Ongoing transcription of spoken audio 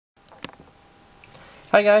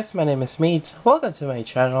Hi guys, my name is Meats. Welcome to my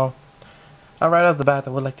channel. Right off the bat, I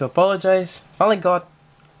would like to apologize. Finally got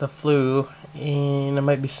the flu and I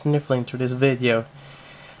might be sniffling through this video.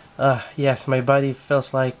 Yes, my body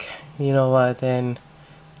feels like, you know what, and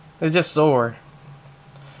it's just sore.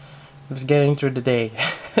 I'm just getting through the day.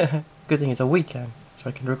 Good thing it's a weekend, so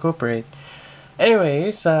I can recuperate.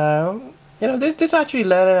 Anyways, this actually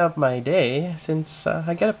lightened up my day since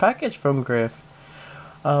I got a package from Griff.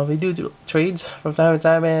 We do trades from time to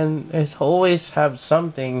time, and it's always have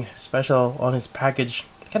something special on his package.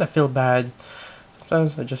 I kind of feel bad.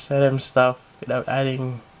 Sometimes I just send him stuff without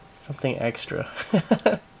adding something extra.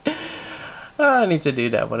 I need to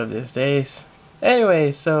do that one of these days.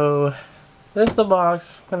 Anyway, so this is the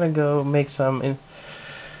box. I'm gonna go make some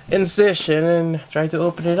incision and try to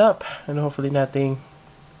open it up, and hopefully nothing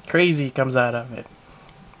crazy comes out of it.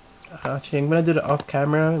 Actually, I'm gonna do it off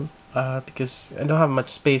camera. Because I don't have much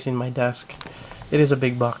space in my desk. It is a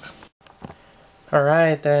big box.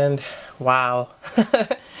 Alright, and wow.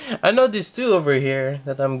 I know these two over here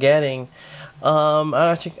that I'm getting.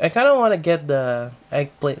 Actually, I kind of want to get the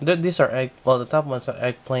eggplane. These are the top ones are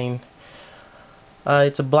eggplane.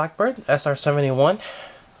 It's a Blackbird SR-71.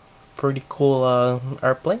 Pretty cool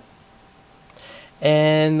airplane.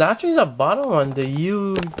 And actually the bottom one, the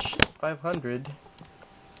huge 500.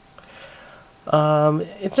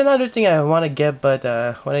 It's another thing I want to get, but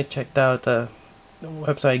when I checked out the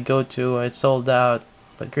website I go to, it's sold out.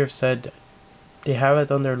 But Griff said they have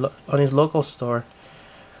it on his local store.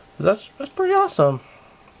 That's pretty awesome.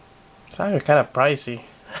 It's actually kind of pricey.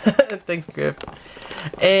 Thanks, Griff.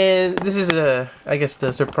 And this is I guess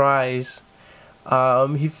the surprise.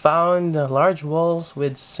 He found large walls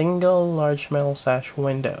with single large metal sash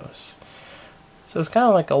windows. So it's kind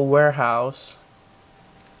of like a warehouse.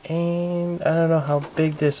 And I don't know how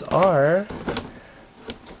big these are,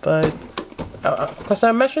 but because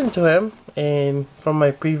I mentioned to him, and from my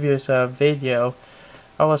previous video,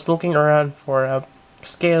 I was looking around for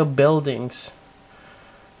scale buildings,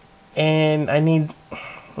 and I need,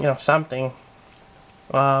 something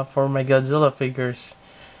for my Godzilla figures,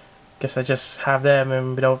 because I just have them,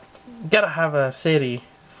 and gotta have a city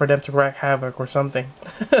for them to wreak havoc or something.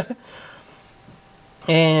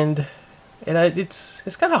 And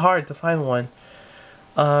it's kind of hard to find one,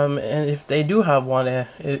 and if they do have one,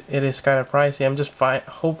 it is kind of pricey. I'm just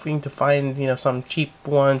hoping to find some cheap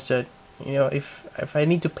ones that if I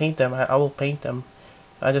need to paint them, I will paint them.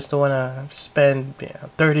 I just don't want to spend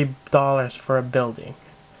 $30 for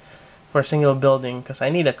a single building, because I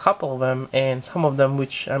need a couple of them, and some of them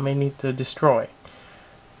which I may need to destroy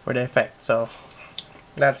for the effect. So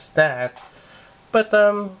that's that. But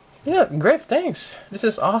Griff, thanks. This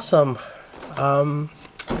is awesome.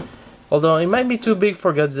 Although it might be too big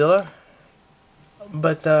for Godzilla,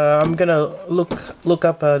 but I'm gonna look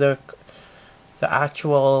up the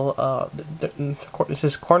actual this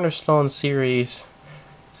is Cornerstone series,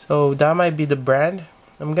 so that might be the brand.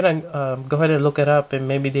 I'm gonna go ahead and look it up, and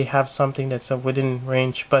maybe they have something that's within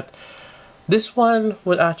range. But this one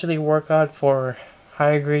would actually work out for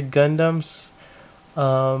higher grade Gundams,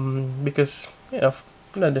 because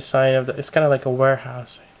the design of it's kind of like a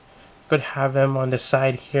warehouse. Could have them on the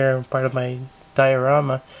side here, part of my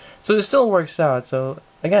diorama, so it still works out. So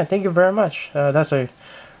again, thank you very much. That's a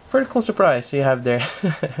pretty cool surprise you have there.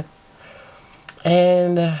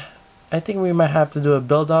 And I think we might have to do a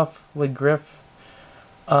build off with Griff.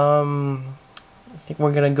 I think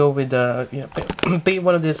we're gonna go with paint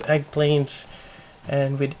one of these eggplanes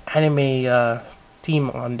and with anime theme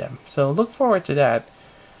on them, so look forward to that.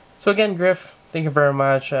 So again, Griff, thank you very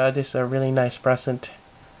much. This is a really nice present.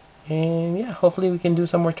 And yeah, hopefully we can do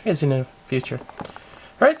some more trades in the future.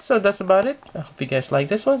 Alright, so that's about it. I hope you guys like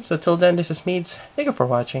this one. So till then, this is Meads. Thank you for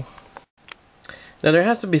watching. Now there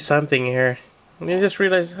has to be something here. I just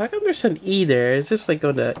realized, how come there's an E there? Is this like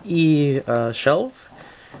on the E shelf?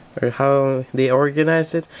 Or how they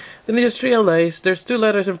organize it? Then I just realized there's two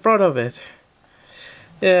letters in front of it.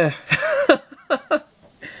 Yeah.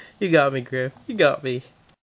 You got me, Griff. You got me.